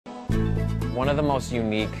One of the most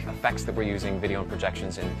unique effects that we're using video and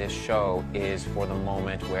projections in this show is for the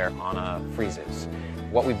moment where Anna freezes.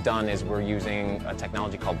 What we've done is we're using a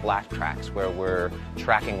technology called BlackTrack, where we're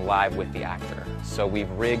tracking live with the actor. So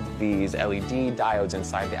we've rigged these LED diodes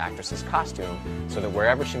inside the actress's costume so that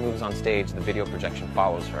wherever she moves on stage, the video projection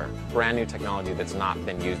follows her. Brand new technology that's not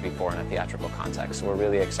been used before in a theatrical context, so we're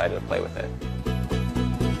really excited to play with it.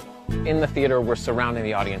 In the theater, we're surrounding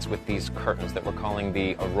the audience with these curtains that we're calling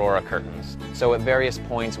the Aurora curtains. So at various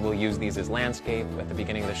points, we'll use these as landscape. At the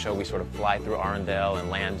beginning of the show, we sort of fly through Arendelle and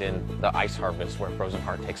land in the ice harvest where Frozen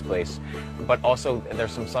Heart takes place. But also,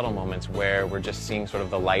 there's some subtle moments where we're just seeing sort of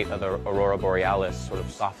the light of the Aurora Borealis sort of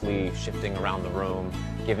softly shifting around the room,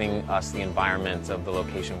 giving us the environment of the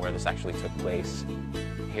location where this actually took place.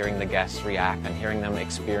 Hearing the guests react and hearing them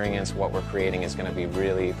experience what we're creating is going to be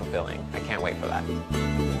really fulfilling. I can't wait for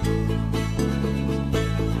that.